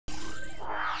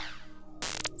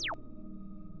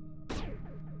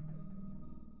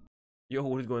Yo,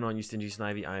 what is going on, you stingy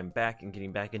snivy? I am back and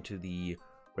getting back into the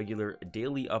regular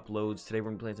daily uploads. Today we're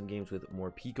going to be playing some games with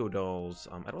Morpeko dolls.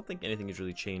 I don't think anything has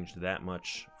really changed that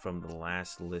much from the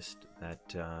last list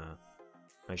that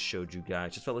I showed you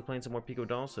guys. Just felt like playing some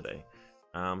Morpeko today.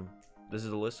 This is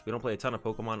the list. We don't play a ton of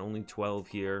Pokemon, only 12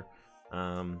 here.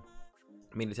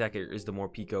 Main attacker is the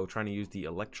Morpeko, trying to use the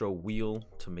Electro Wheel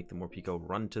to make the Morpeko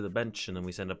run to the bench, and then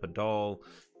we send up a doll,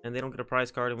 and they don't get a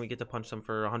prize card, and we get to punch them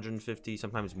for 150,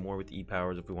 sometimes more with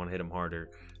E-powers if we want to hit them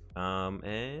harder.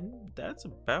 And that's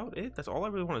about it. That's all I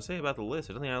really want to say about the list.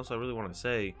 There's nothing else I really want to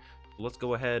say. Let's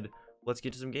go ahead. Let's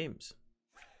get to some games.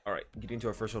 All right, getting to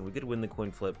our first one. We did win the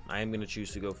coin flip. I am going to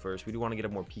choose to go first. We do want to get a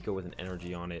Morpeko with an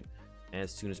energy on it as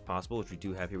soon as possible, which we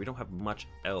do have here. We don't have much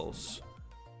else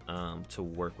to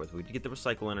work with. We did get the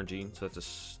Recycle Energy, so that's a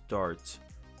start.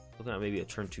 Looking at maybe a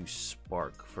turn 2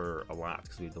 Spark for a lot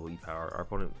because we have the Lillie power. Our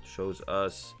opponent shows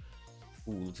us,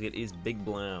 looks like it is Big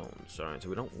Blounds. Alright, so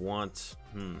we don't want,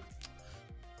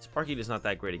 Sparky is not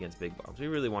that great against Big Bombs. We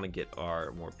really want to get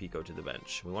our Morpeko to the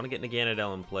bench. We want to get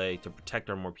Naganadel in play to protect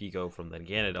our Morpeko from the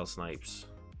Naganadel snipes.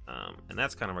 And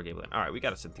that's kind of our game plan. Alright, we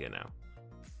got a Cynthia now.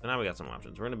 So now we got some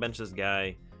options. We're going to bench this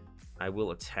guy. I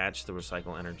will attach the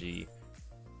Recycle Energy.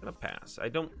 Gonna pass.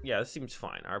 Yeah, this seems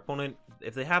fine. Our opponent,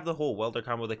 if they have the whole welder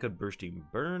combo, they could bursting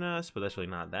burn us, but that's really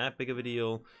not that big of a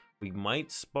deal. We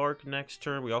might spark next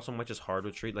turn. We also might just hard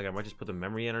retreat. Like I might just put the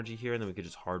memory energy here, and then we could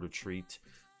just hard retreat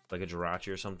like a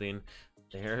Jirachi or something.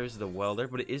 There's the welder,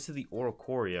 but it is to the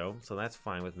Oranguru, so that's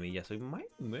fine with me. Yes, we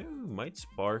might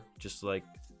spark, just like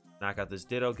knock out this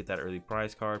Ditto, get that early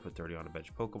prize card, put 30 on a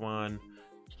bench Pokemon.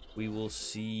 We will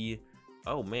see.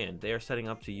 Oh man, they are setting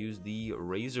up to use the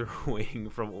Razor Wing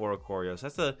from Oranguru. So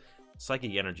that's the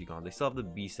Psychic Energy gone. They still have the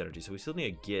Beast Energy, so we still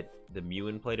need to get the Mew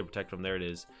in play to protect from. There it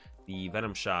is, the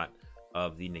Venom Shot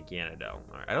of the Naganadel.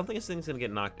 All right, I don't think this thing's gonna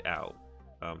get knocked out.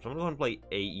 So I'm gonna go ahead and play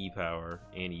AE power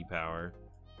and E power,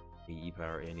 AE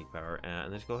power and E power,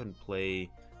 and let's go ahead and play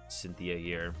Cynthia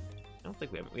here. I don't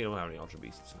think we don't have any Ultra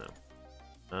Beasts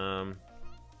now.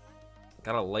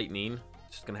 Got a Lightning,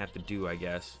 just gonna have to do, I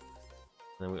guess.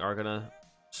 And then we are gonna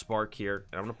spark here,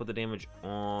 and I'm gonna put the damage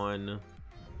on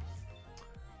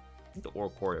the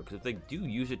Oranguru, because if they do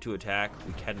use it to attack,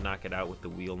 we can knock it out with the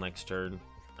wheel next turn.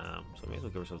 So may as well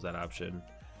give ourselves that option.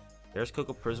 There's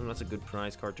Coco Prism. That's a good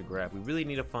prize card to grab. We really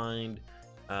need to find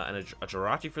a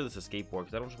Jirachi for this Escape Board,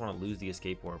 because I don't just want to lose the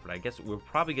Escape Board, but I guess we're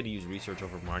probably going to use Research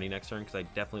over Marnie next turn, because I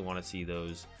definitely want to see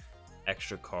those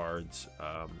extra cards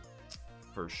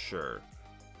for sure.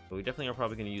 So we definitely are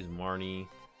probably going to use Marnie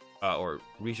or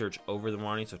Research over the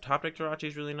Marnie. So Top Deck Jirachi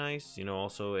is really nice. You know,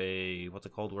 also a, what's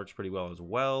it called, works pretty well as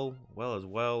well.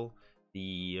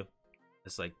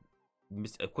 It's like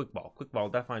a Quick Ball. Quick Ball,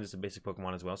 that finds us a basic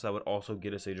Pokemon as well. So that would also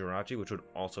get us a Jirachi, which would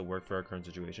also work for our current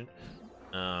situation.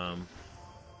 So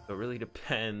it really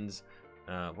depends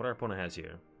what our opponent has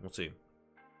here. We'll see.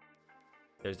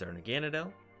 There's their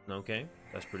Naganadel. Okay,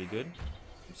 that's pretty good.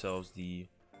 Themselves the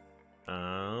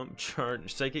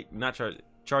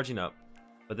charging up.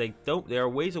 But they are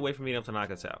ways away from being able to knock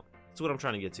us out. That's what I'm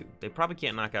trying to get to. They probably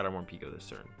can't knock out our Morpeko this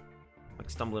turn. I'm like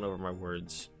stumbling over my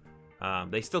words.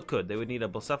 They still could. They would need a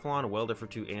Blacephalon, a Welder for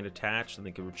 2, and Attach, and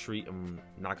they could retreat and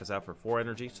knock us out for 4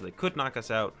 energy. So they could knock us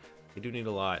out. They do need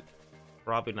a lot.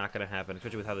 Probably not going to happen,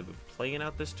 especially with how they've been playing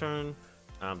out this turn.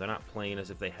 They're not playing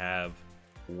as if they have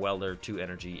Welder 2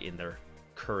 energy in their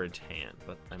current hand.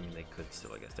 But, I mean, they could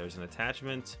still, I guess. There's an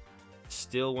attachment.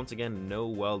 Still, once again, no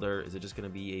Welder. Is it just going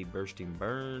to be a Bursting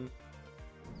Burn?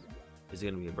 Is it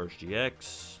going to be a Burst GX?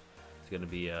 It's going to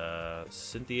be a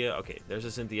Cynthia. Okay, there's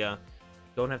a Cynthia.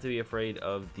 Don't have to be afraid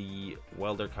of the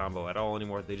Welder combo at all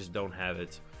anymore. They just don't have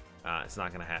it. It's not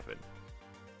going to happen.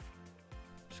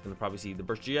 Just going to probably see the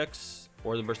Burst GX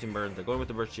or the Bursting Burn. They're going with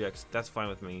the Burst GX. That's fine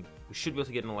with me. We should be able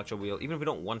to get an Electro Wheel. Even if we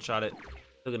don't one-shot it,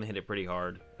 still going to hit it pretty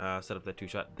hard. Set up that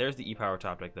 2-shot. There's the E-Power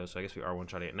Top Deck, though, so I guess we are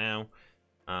one-shotting it now.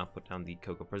 Put down the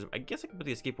Coco Prism. I guess I can put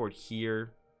the Escape Board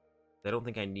here. I don't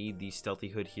think I need the Stealthy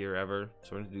Hood here ever.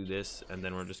 So we're going to do this, and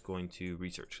then we're just going to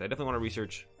research. I definitely want to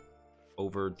research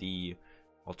over the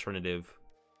alternative.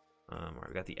 Alright,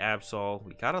 we got the Absol.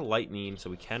 We got a Lightning, so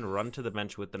we can run to the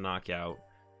bench with the knockout.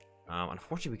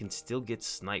 Unfortunately, we can still get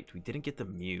sniped. We didn't get the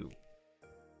Mew.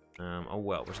 Oh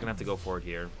well, we're just going to have to go for it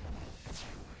here.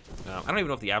 I don't even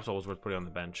know if the Absol was worth putting on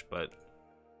the bench, but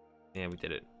yeah, we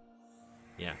did it.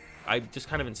 Yeah, I just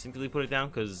kind of instinctively put it down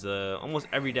because almost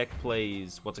every deck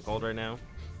plays, what's it called right now?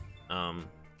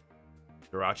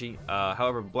 Jirachi.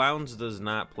 However, Blounds does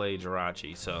not play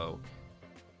Jirachi, so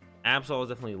Absol is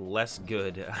definitely less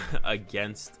good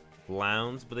against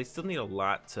Blounds, but they still need a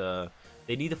lot to...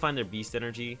 They need to find their Beast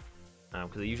Energy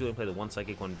because they usually play the 1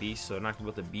 Psychic, 1 Beast, so they're not going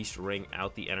to be able to Beast Ring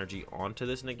out the energy onto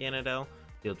this Naganadel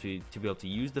to be able to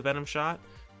use the Venom Shot.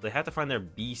 They have to find their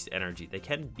Beast Energy. They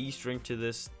can Beast Ring to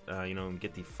this, you know, and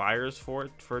get the fires for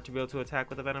it to be able to attack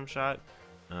with a Venom Shot,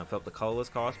 fill up the colorless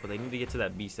cost, but they need to get to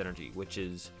that Beast Energy, which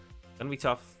is going to be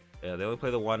tough. They only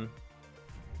play the 1.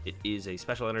 It is a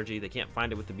special energy. They can't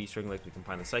find it with the Beast Ring like we can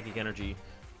find the Psychic Energy.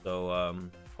 So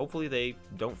hopefully they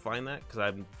don't find that, because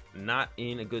I'm not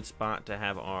in a good spot to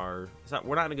have our...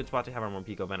 we're not in a good spot to have our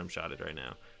Morpeko Venom Shotted right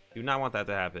now. Do not want that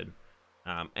to happen.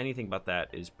 Anything but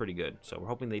that is pretty good. So we're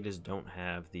hoping they just don't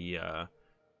have the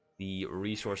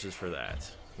resources for that.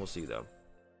 We'll see though.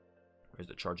 There's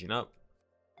the charging up.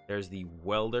 There's the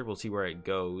welder. We'll see where it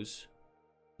goes.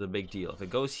 The big deal. If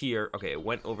it goes here, okay, it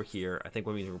went over here. I think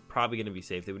that means we're probably going to be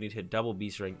safe. They would need to hit double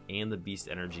Beast Ring and the Beast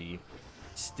Energy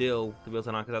still to be able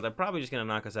to knock us out. They're probably just going to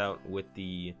knock us out with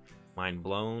the Mind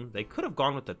Blown. They could have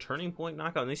gone with the Turning Point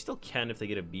knockout, and they still can if they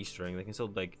get a Beast Ring. They can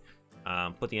still like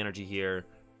put the energy here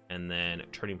and then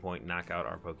Turning Point knock out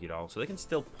our Pokédoll, so they can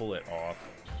still pull it off.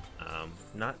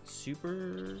 Not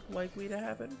super likely to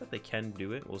happen, but they can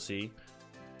do it. We'll see.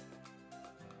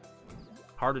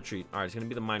 Hard to treat. All right, it's gonna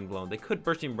be the Mind Blown. They could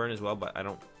Bursting Burn as well, but I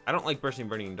don't like Bursting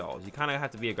Burning dolls. You kind of have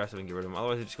to be aggressive and get rid of them.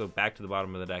 Otherwise, they just go back to the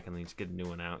bottom of the deck and then just get a new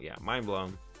one out. Yeah, Mind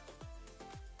Blown.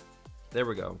 There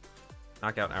we go.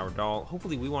 Knock out our doll.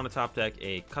 Hopefully, we want to top deck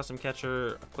a Custom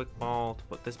Catcher, a Quick Ball to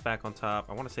put this back on top.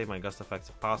 I want to save my Gust Effects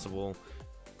if possible.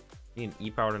 Need an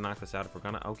E-Power to knock this out if we're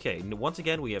gonna. Okay, once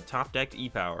again, we have top decked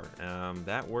E-Power.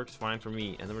 That works fine for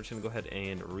me. And then we're just gonna go ahead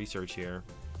and research here.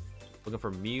 Looking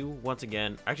for Mew once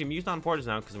again. Actually, Mew's not important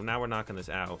now because now we're knocking this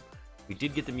out. We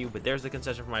did get the Mew, but there's the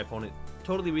concession for my opponent.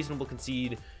 Totally reasonable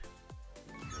concede.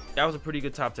 That was a pretty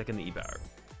good top deck in the E-Power.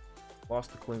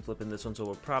 Lost the coin flip in this one, so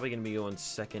we're probably going to be going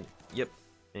second. Yep.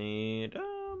 And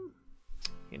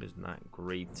it is not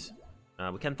great.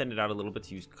 We can thin it out a little bit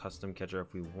to use Custom Catcher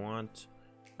if we want.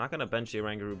 Not going to bench the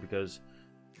Oranguru because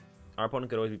our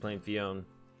opponent could always be playing Fion.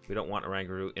 We don't want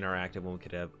Oranguru interactive when we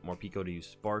could have Morpeko to use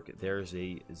Spark. There's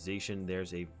a Zacian.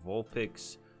 There's a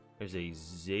Vulpix. There's a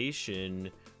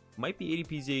Zacian. Might be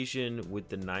ADP Zacian with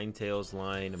the Ninetales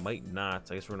line. Might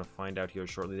not. I guess we're going to find out here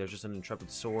shortly. There's just an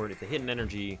Intrepid Sword. If they hit an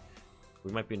energy,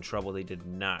 we might be in trouble. They did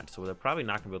not. So they're probably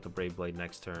not going to be able to Brave Blade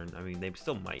next turn. I mean, they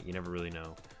still might. You never really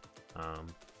know.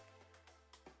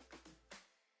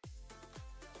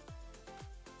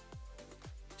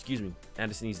 Excuse me, I had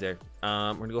to sneeze there.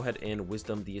 We're gonna go ahead and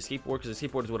Wisdom the Escape Board, because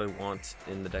Escape Board is what I want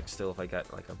in the deck still. If I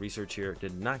got like a Research here,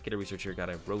 did not get a Research here, got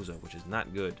a Rosa, which is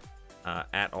not good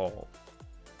at all.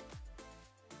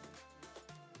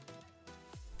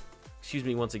 Excuse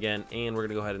me once again, and we're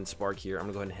gonna go ahead and Spark here. I'm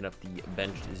gonna go ahead and hit up the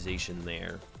benched Zacian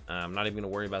there. I'm not even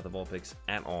gonna worry about the Vulpix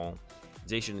at all.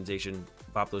 Zacian and Zacian,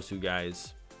 pop those two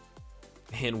guys,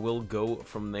 and we'll go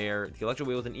from there. The Electro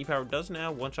Wheel with an E-Power does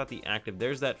now one-shot the active.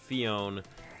 There's that Fion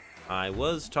I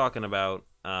was talking about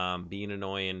being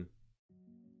annoying.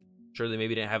 Sure, they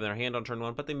maybe didn't have their hand on turn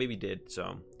 1, but they maybe did,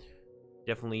 so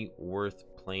definitely worth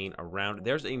playing around.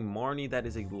 There's a Marnie that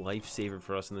is a lifesaver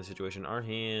for us in this situation. Our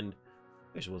hand,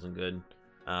 wish it wasn't good.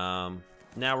 Now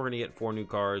we're gonna get 4 new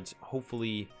cards.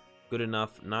 Hopefully good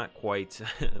enough, not quite.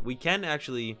 We can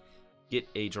actually get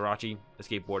a Jirachi,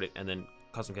 Escape Board it, and then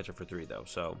Custom Catcher for 3 though,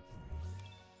 so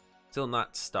still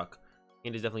not stuck.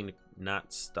 And is definitely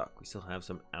not stuck. We still have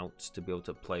some outs to be able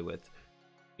to play with.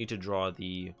 Need to draw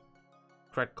the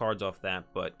correct cards off that,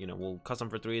 but you know, we'll custom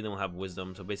for 3 and then we'll have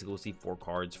Wisdom, so basically we'll see 4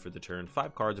 cards for the turn.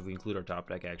 5 cards if we include our top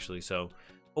deck actually, so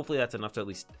hopefully that's enough to at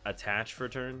least attach for a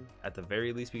turn. At the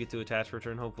very least we get to attach for a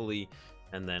turn hopefully,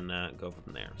 and then go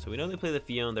from there. So we know they play the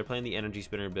Fion, they're playing the Energy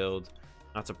Spinner build.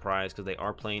 Not surprised because they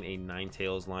are playing a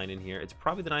Ninetales line in here. It's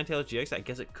probably the Ninetales GX. I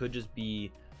guess it could just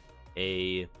be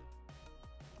a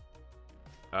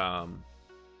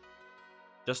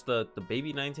just the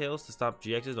baby Ninetales to stop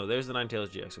GXs. No, there's the Ninetales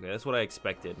GX. Okay, that's what I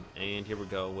expected. And here we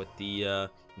go with the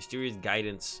Mysterious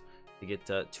Guidance to get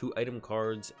 2 item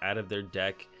cards out of their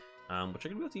deck, which are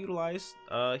gonna be able to utilize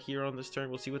here on this turn.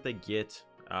 We'll see what they get.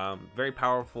 Very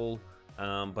powerful,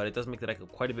 but it does make the deck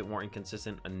quite a bit more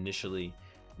inconsistent initially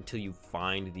until you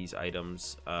find these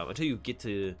items, until you get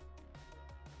the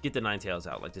Ninetales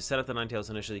out. Like to set up the Ninetales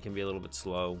initially can be a little bit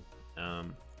slow.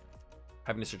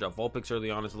 Having to search out Vulpix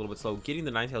early on is a little bit slow. Getting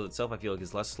the Ninetales itself I feel like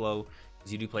is less slow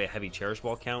because you do play a heavy Cherish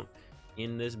Ball count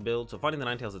in this build. So finding the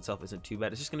Ninetales itself isn't too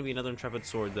bad. It's just going to be another Intrepid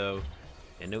Sword though,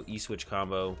 and no E-Switch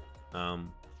combo.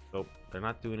 So they're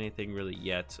not doing anything really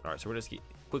yet. Alright, so we're going to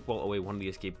Quick Ball away one of the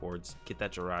Escape Boards, get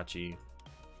that Jirachi.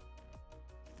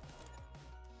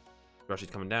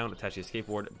 Jirachi's coming down, attach the Escape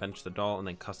Board, bench the doll, and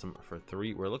then custom for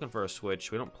 3. We're looking for a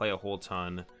switch. We don't play a whole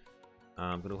ton.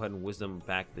 I'm going to go ahead and Wisdom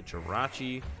back the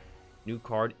Jirachi. New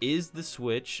card is the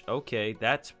Switch. Okay,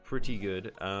 that's pretty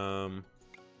good.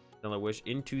 Another Wish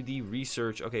into the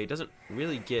Research. Okay, it doesn't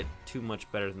really get too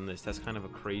much better than this. That's kind of a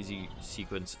crazy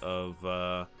sequence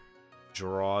of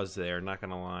draws there, not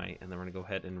gonna lie. And then we're gonna go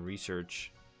ahead and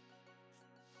Research.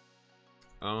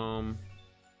 What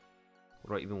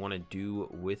do I even want to do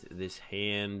with this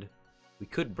hand? We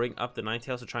could bring up the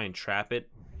Ninetales to try and trap it.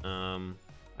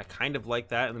 I kind of like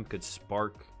that, and then could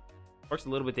Spark. Spark's a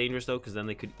little bit dangerous though, because then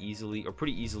they could easily, or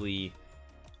pretty easily,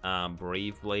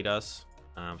 Brave Blade us.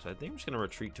 So I think I'm just gonna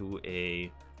retreat to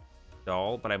a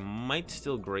doll, but I might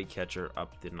still Great Catcher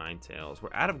up the Ninetales.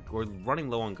 We're running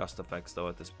low on Gust effects though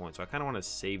at this point, so I kind of want to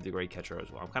save the Great Catcher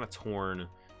as well. I'm kind of torn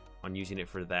on using it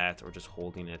for that or just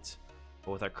holding it.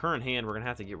 But with our current hand, we're gonna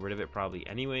have to get rid of it probably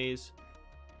anyways.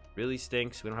 Really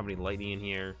stinks. We don't have any lightning in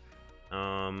here.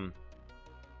 All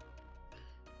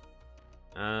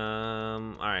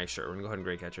right, sure. We're gonna go ahead and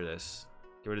Great Catcher this.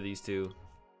 Get rid of these two.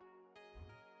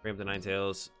 Bring up the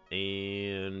Ninetales,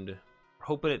 and we're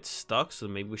hoping it's stuck, so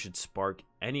maybe we should Spark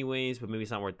anyways, but maybe it's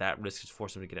not worth that risk to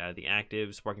force him to get out of the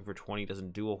active. Sparking for 20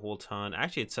 doesn't do a whole ton.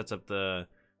 Actually, it sets up the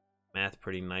math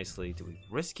pretty nicely. Do we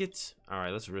risk it? All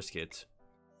right, let's risk it.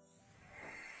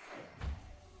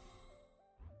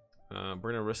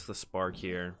 We're gonna risk the Spark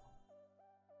here.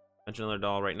 Bench another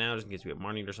doll right now, just in case we get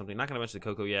Marnie or something. Not gonna bench the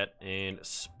Koko yet, and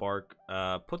Spark.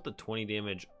 Put the 20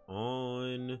 damage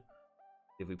on.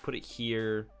 If we put it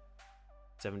here,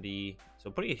 70. So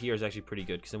putting it here is actually pretty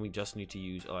good, because then we just need to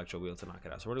use Electro Wheel to knock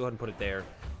it out. So we're gonna go ahead and put it there.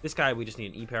 This guy, we just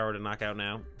need an E-Power to knock out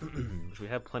now, which we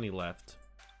have plenty left.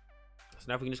 So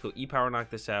now if we can just go E-Power, knock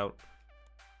this out,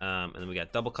 and then we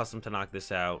got double custom to knock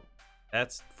this out.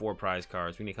 That's 4 prize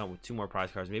cards. We need to come up with 2 more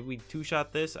prize cards. Maybe we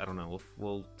 2-shot this. I don't know.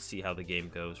 We'll see how the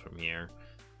game goes from here.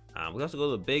 We also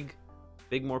go to the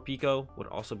big Morpeko. Would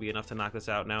also be enough to knock this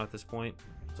out now at this point.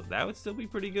 So that would still be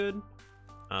pretty good.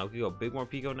 We could go big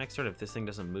Morpeko next turn if this thing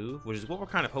doesn't move, which is what we're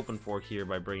kind of hoping for here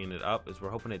by bringing it up. Is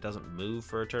we're hoping it doesn't move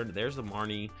for a turn. There's the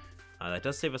Marnie. That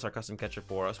does save us our custom catcher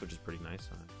for us, which is pretty nice.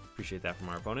 Appreciate that from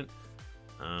our opponent.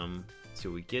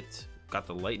 So we got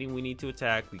the lightning we need to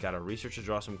attack. We got a Research to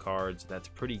draw some cards. That's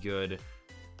pretty good.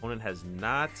 Opponent has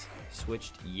not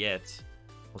switched yet.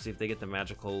 We'll see if they get the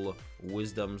magical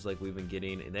wisdoms like we've been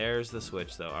getting. There's the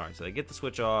switch though. All right, so they get the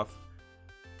switch off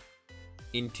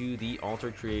into the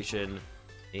altered creation,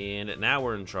 and now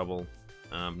we're in trouble.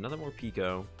 Another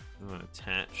Morpeko. I'm gonna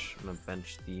attach. I'm gonna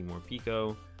bench the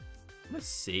Morpeko. I'm gonna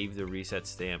save the reset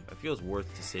stamp. I feel it's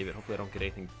worth to save it. Hopefully I don't get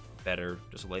anything better.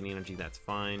 Just lightning energy, that's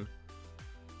fine.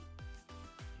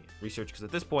 Research, because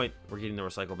at this point we're getting the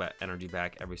recycle energy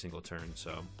back every single turn.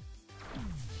 So,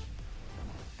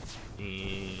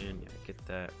 and yeah, get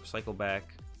that recycle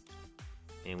back,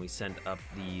 and we send up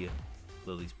the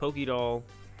Lillie's Poké doll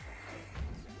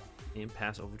and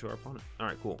pass over to our opponent. All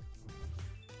right, cool.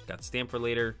 Got stamp for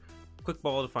later. Quick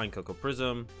ball to find Koko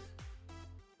Prism.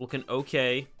 Looking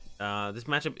okay. This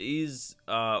matchup is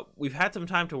we've had some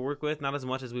time to work with, not as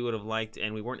much as we would have liked,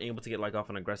 and we weren't able to get like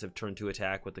off an aggressive turn 2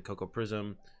 attack with the Koko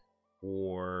Prism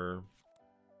or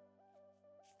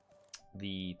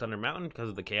the Thunder Mountain because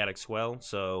of the Chaotic Swell.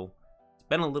 So it's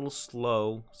been a little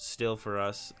slow still for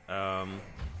us.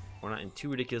 We're not in too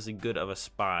ridiculously good of a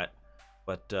spot,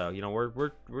 but you know,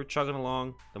 we're chugging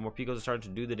along. The Morpekos are starting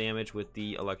to do the damage with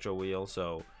the Electro Wheel,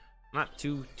 so not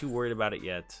too worried about it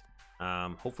yet.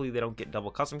 Hopefully they don't get double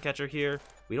custom catcher here.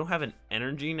 We don't have an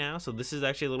energy now, so this is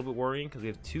actually a little bit worrying because we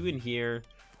have 2 in here.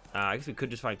 I guess we could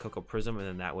just find Koko Prism, and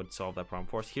then that would solve that problem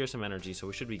for us. Here's some energy, so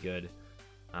we should be good.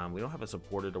 We don't have a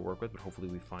supporter to work with, but hopefully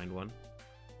we find one.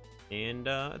 And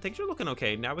things are looking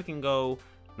okay. Now we can go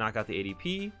knock out the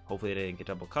ADP. Hopefully they didn't get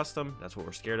double custom. That's what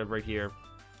we're scared of right here.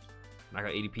 Knock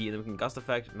out ADP, and then we can Gust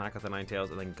effect, knock out the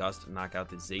Ninetales, and then Gust, knock out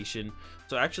the Zacian.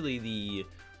 So actually the,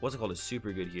 what's it called, is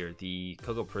super good here. The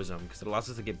Koko Prism, because it allows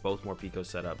us to get both Morpekos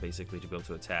set up, basically, to be able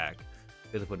to attack.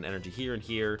 Be able to put an energy here and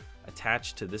here,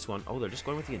 attached to this one. Oh, they're just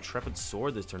going with the Intrepid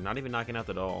Sword this turn, not even knocking out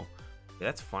the doll. Okay,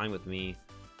 that's fine with me.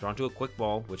 Drawn to a quick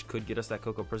ball, which could get us that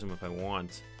Koko Prism if I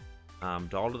want.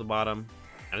 Doll to the bottom.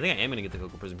 And I think I am going to get the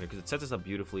Koko Prism here, because it sets us up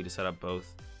beautifully to set up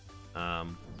both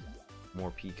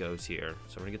Morpekos here.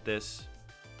 So we're going to get this.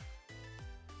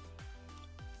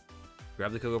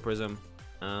 Grab the Koko Prism.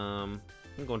 I'm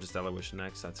going to Stellar Wish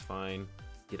next, that's fine.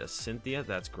 Get a Cynthia,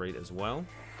 that's great as well.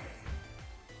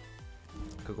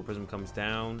 Koko Prism comes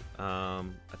down,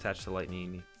 attach the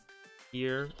lightning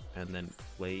here, and then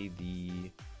play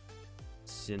the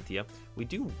Cynthia. We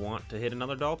do want to hit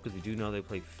another doll because we do know they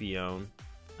play Fion,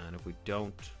 and if we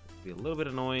don't, it'll be a little bit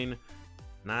annoying.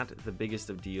 Not the biggest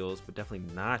of deals, but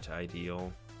definitely not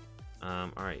ideal.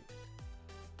 All right,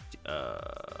 can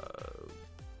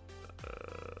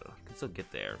still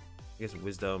get there. I guess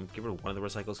Wisdom. Get rid of one of the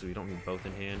recycles because we don't need both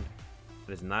in hand.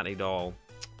 But it's not a doll.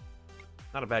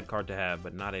 Not a bad card to have,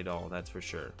 but not a doll, that's for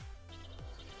sure.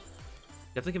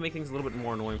 Definitely can make things a little bit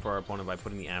more annoying for our opponent by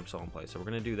putting the Absol in play. So we're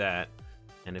going to do that.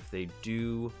 And if they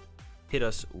do hit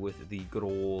us with the good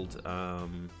old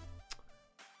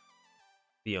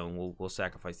Theon, we'll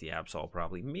sacrifice the Absol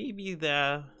probably. Maybe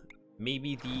the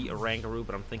Oranguru,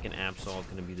 but I'm thinking Absol is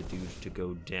going to be the dude to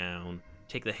go down.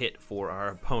 Take the hit for our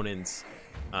opponents.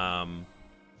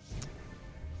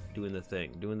 Doing the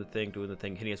thing,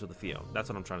 hitting us with the Fion. That's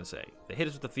what I'm trying to say. They hit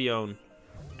us with the Fion.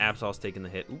 Absol's taking the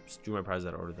hit. Oops, drew my prize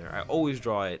out of order there. I always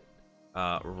draw it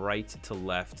right to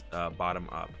left, bottom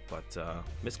up, but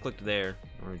misclicked there.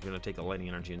 We're going to take the lightning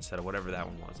energy instead of whatever that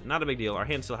one was. Not a big deal. Our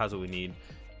hand still has what we need.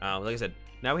 Like I said,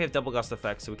 now we have double gust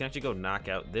effects, so we can actually go knock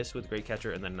out this with Great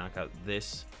Catcher and then knock out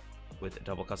this with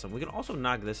double custom. We can also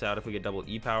knock this out if we get double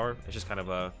E power. It's just kind of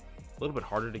a little bit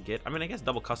harder to get. I mean, I guess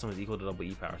double custom is equal to double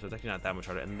E power, so it's actually not that much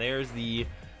harder. And there's the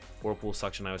whirlpool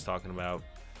suction I was talking about.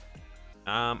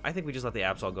 I think we just let the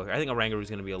Absol go here. I think Oranguru is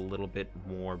going to be a little bit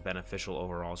more beneficial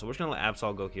overall, so we're just going to let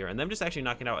Absol go here. And them just actually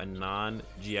knocking out a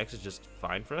non-GX is just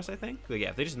fine for us, I think. But yeah,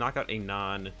 if they just knock out a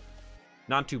non-2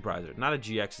 prizer, not a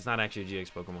GX, it's not actually a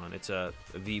GX Pokemon, it's a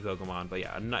V Pokemon. But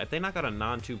yeah, if they knock out a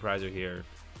non-2 prizer here,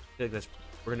 I feel like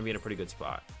we're going to be in a pretty good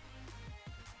spot.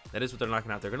 That is what they're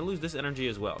knocking out. They're going to lose this energy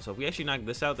as well. So if we actually knock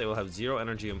this out, they will have 0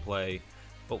 energy in play.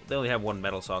 But they only have 1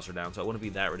 Metal Saucer down, so it wouldn't be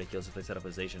that ridiculous if they set up a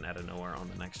Zacian out of nowhere on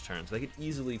the next turn. So they could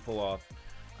easily pull off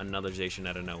another Zacian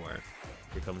out of nowhere.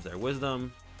 Here comes their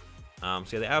Wisdom. So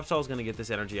yeah, the Absol is going to get this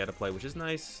energy out of play, which is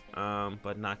nice,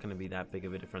 but not going to be that big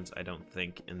of a difference, I don't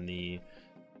think, in the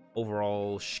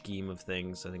overall scheme of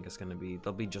things. I think it's going to be,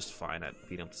 they'll be just fine at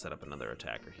being able to set up another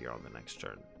attacker here on the next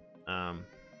turn.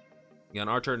 Yeah, on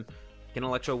our turn, can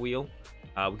Electro Wheel.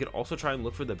 We could also try and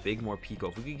look for the big Morpeko.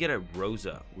 If we could get a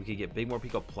Rosa, we could get big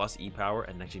Morpeko plus E power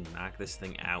and actually knock this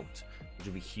thing out, which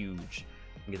would be huge.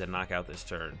 And get the knockout this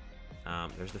turn.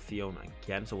 There's the Fion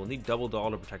again, so we'll need double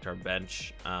doll to protect our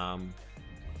bench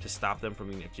to stop them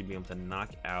from actually being able to knock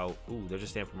out. Ooh, there's a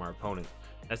stamp from our opponent.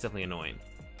 That's definitely annoying.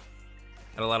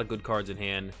 Got a lot of good cards in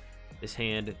hand. This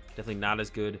hand definitely not as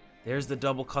good. There's the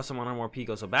double custom on our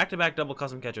Morpeko, so back-to-back double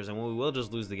custom catchers, and we will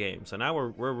just lose the game. So now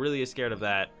we're really scared of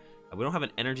that. We don't have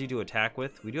an energy to attack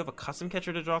with. We do have a custom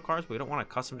catcher to draw cards, but we don't want a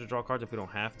custom to draw cards if we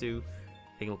don't have to.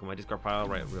 Take a look at my discard pile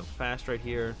real fast right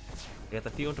here. They got the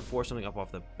Fion to force something up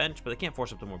off the bench, but they can't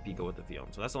force up the Morpeko with the Fion,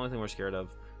 so that's the only thing we're scared of.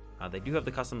 They do have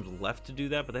the customs left to do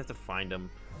that, but they have to find them.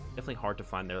 Definitely hard to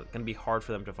find. They're going to be hard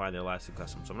for them to find their last 2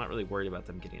 customs, so I'm not really worried about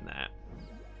them getting that.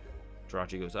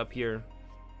 Jirachi goes up here.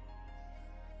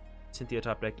 Cynthia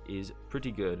top deck is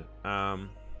pretty good.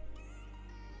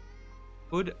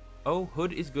 Hood. Oh,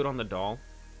 Hood is good on the doll,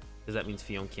 because that means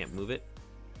Fion can't move it.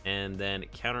 And then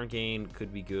counter gain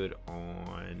could be good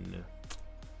on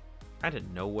kind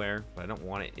of nowhere, but I don't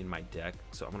want it in my deck,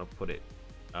 so I'm gonna put it.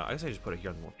 I guess I just put it here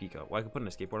on the Morpeko. Well, I could put an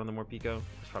Escape Board on the Morpeko.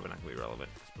 It's probably not gonna be relevant.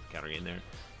 Just put the counter gain there,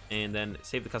 and then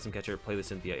save the custom catcher. Play the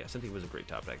Cynthia. Yeah, Cynthia was a great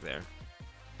top deck there.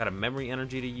 Got a memory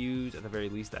energy to use at the very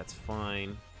least. That's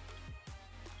fine.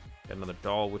 Got another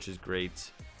doll, which is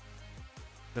great.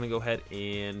 Gonna go ahead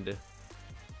and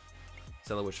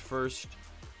sell a wish first.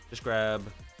 Just grab.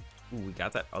 Ooh, we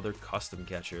got that other custom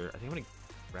catcher. I think I'm gonna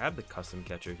grab the custom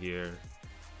catcher here.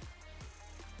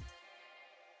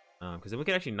 Because then we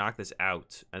could actually knock this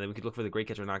out, and then we could look for the Great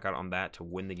Catcher knockout on that to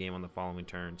win the game on the following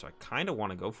turn. So I kind of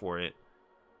want to go for it.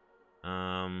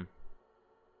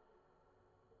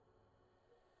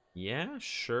 Yeah,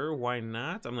 sure, why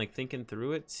not? I'm like thinking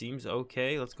through it. Seems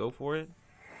okay. Let's go for it.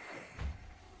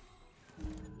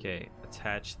 Okay,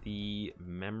 attach the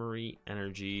memory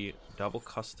energy, double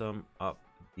custom up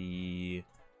the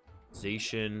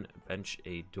Zacian, bench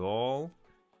a doll.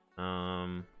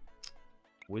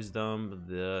 Wisdom,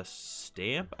 the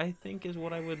stamp, I think is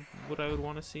what I would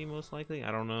want to see most likely.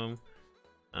 I don't know.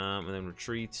 And then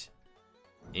retreat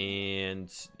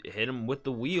and hit him with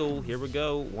the wheel. Here we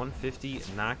go. 150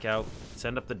 knockout.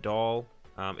 Send up the doll.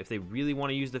 If they really want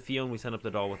to use the Fion, we send up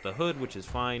the doll with the Hood, which is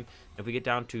fine. If we get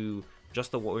down to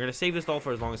just the, we're going to save this doll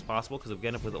for as long as possible, because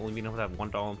again, if we only being able to have 1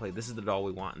 doll in play, this is the doll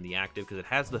we want in the active, because it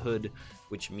has the Hood,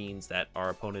 which means that our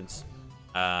opponent's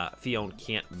Fion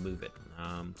can't move it.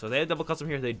 So they had double custom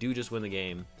here. They do just win the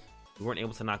game. We weren't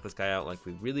able to knock this guy out like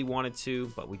we really wanted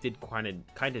to, but we did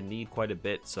kind of need quite a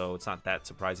bit, so it's not that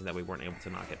surprising that we weren't able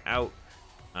to knock it out.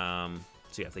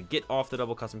 So yeah, if they get off the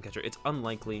double custom catcher, it's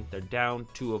unlikely. They're down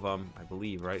 2 of them, I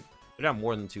believe, right? They're down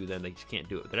more than 2, then they just can't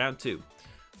do it. They're down 2.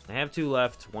 They have 2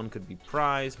 left. 1 could be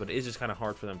prize, but it is just kind of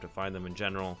hard for them to find them in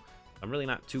general. I'm really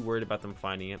not too worried about them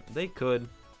finding it. They could.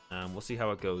 We'll see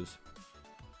how it goes.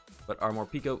 But our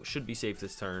Morpeko should be safe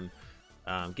this turn.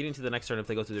 Getting to the next turn, if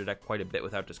they go through their deck quite a bit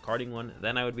without discarding one,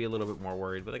 then I would be a little bit more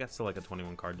worried. But they got still like a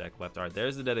 21 card deck left. All right,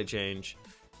 there's the Dead Change.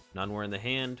 None were in the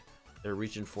hand. They're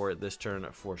reaching for it this turn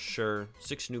for sure.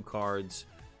 6 new cards.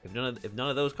 If none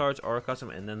of those cards are a custom,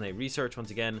 and then they research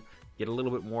once again, get a little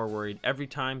bit more worried. Every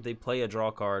time they play a draw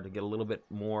card, get a little bit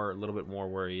more worried, a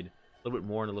little bit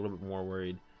more and a little bit more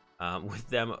worried with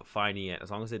them finding it. As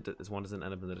long as this one doesn't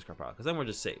end up in the discard pile, because then we're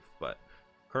just safe. But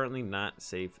currently not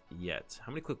safe yet.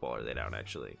 How many quick ball are they down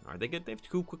actually? Are they good? They have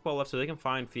 2 quick ball left, so they can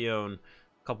find Fion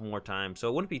a couple more times. So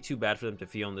it wouldn't be too bad for them to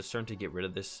Fion this turn to get rid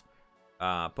of this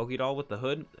Poké doll with the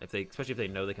hood, especially if they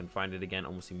know they can find it again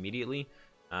almost immediately.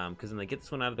 Because then they get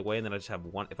this one out of the way, and then I just have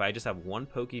one. If I just have one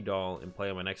Poké doll in play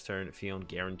on my next turn, Fion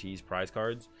guarantees prize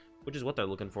cards, which is what they're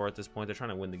looking for at this point. They're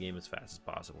trying to win the game as fast as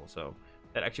possible, so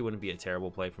that actually wouldn't be a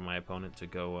terrible play for my opponent to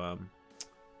go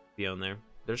Fion there.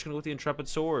 They're just gonna go with the Intrepid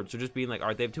Sword, so just being like, all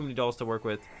right, they have too many dolls to work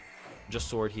with, just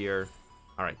Sword here.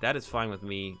 All right, that is fine with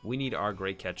me. We need our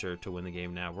Great Catcher to win the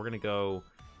game now. We're gonna go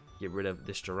get rid of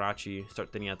this Jirachi,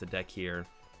 start thinning out the deck here.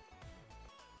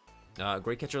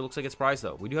 Great Catcher looks like it's prized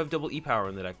though. We do have double E-Power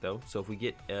in the deck though, so if we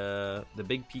get the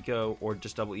big Pico or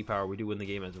just double E-Power, we do win the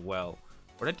game as well.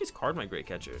 Or did I discard my Great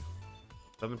Catcher?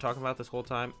 I've been talking about this whole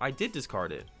time. I did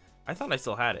discard it. I thought I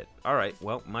still had it. Alright,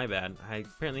 well, my bad. I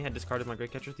apparently had discarded my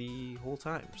Great Catcher the whole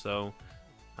time. So,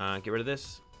 get rid of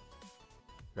this.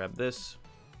 Grab this.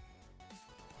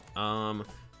 So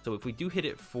if we do hit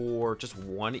it for just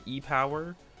 1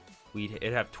 E-Power,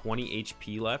 it'd have 20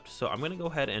 HP left. So I'm going to go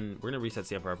ahead and we're going to reset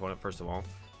stamp our opponent first of all.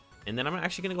 And then I'm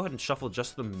actually going to go ahead and shuffle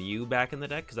just the Mew back in the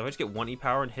deck. Because if I just get 1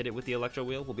 E-Power and hit it with the Electro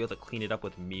Wheel, we'll be able to clean it up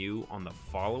with Mew on the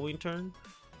following turn.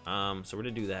 So we're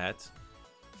going to do that.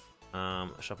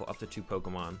 Shuffle up to 2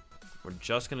 Pokemon. We're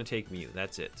just going to take Mew.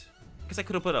 That's it. I guess I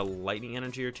could have put a Lightning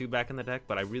Energy or 2 back in the deck.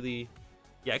 But I really...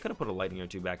 Yeah, I could have put a Lightning or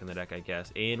 2 back in the deck, I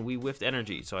guess. And we whiffed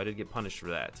Energy. So I did get punished for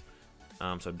that.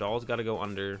 So Doll's got to go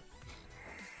under.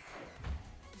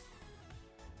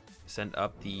 Send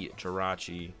up the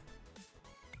Jirachi.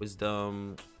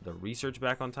 Wisdom, the Research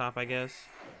back on top, I guess.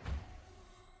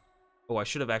 Oh, I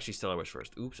should have actually Stellar Wish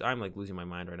first. Oops, I'm like losing my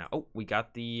mind right now. Oh, we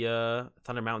got the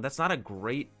Thunder Mountain. That's not a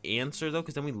great answer though,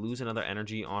 because then we lose another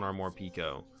energy on our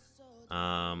Morpeko.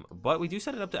 But we do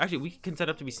set it up to, actually we can set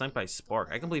it up to be sniped by Spark.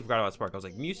 I completely forgot about Spark. I was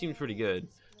like, Mew seems pretty good,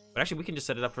 but actually we can just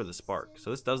set it up for the Spark.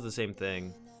 So this does the same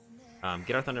thing.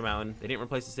 Get our Thunder Mountain. They didn't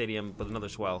replace the stadium with another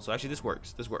Swell. So actually this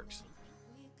works. This works.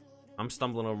 I'm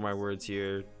stumbling over my words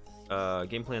here.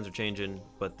 Game plans are changing,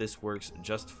 but this works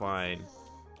just fine.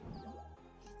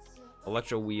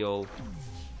 Electro Wheel.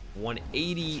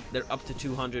 180. They're up to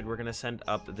 200. We're going to send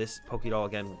up this Pokédoll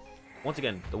again. Once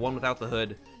again, the one without the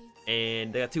hood.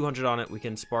 And they got 200 on it. We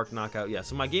can Spark Knockout. Yeah,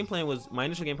 so my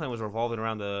initial game plan was revolving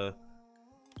around the...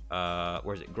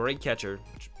 where is it? Great Catcher,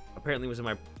 which apparently was in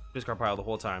my discard pile the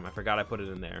whole time. I forgot I put it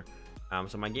in there.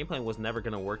 So my game plan was never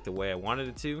going to work the way I wanted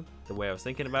it to, the way I was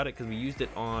thinking about it, because we used it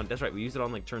on, that's right, we used it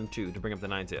on like turn 2 to bring up the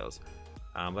Ninetales.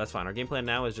 But that's fine. Our game plan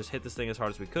now is just hit this thing as hard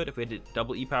as we could. If we had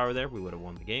double E-Power there, we would have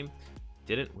won the game.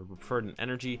 Didn't. We preferred an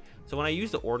Energy. So when I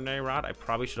used the Ordinary Rod, I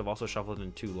probably should have also shuffled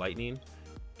in 2 Lightning.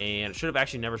 And should have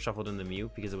actually never shuffled in the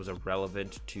Mew because it was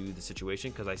irrelevant to the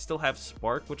situation, because I still have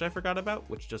Spark, which I forgot about,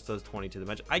 which just does 20 to the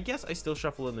match. I guess I still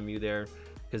shuffle in the Mew there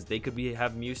because they could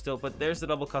have Mew still, but there's the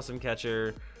double custom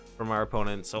catcher from our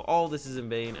opponent. So all this is in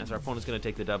vain, as our opponent's going to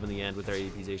take the dub in the end with their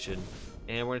APization.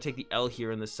 And we're going to take the L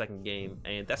here in this second game.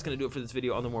 And that's going to do it for this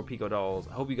video on the Morpeko dolls.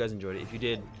 I hope you guys enjoyed it. If you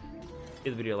did,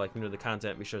 give the video a like, if you know the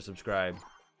content, be sure to subscribe.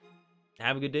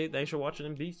 Have a good day. Thanks for watching,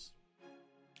 and peace.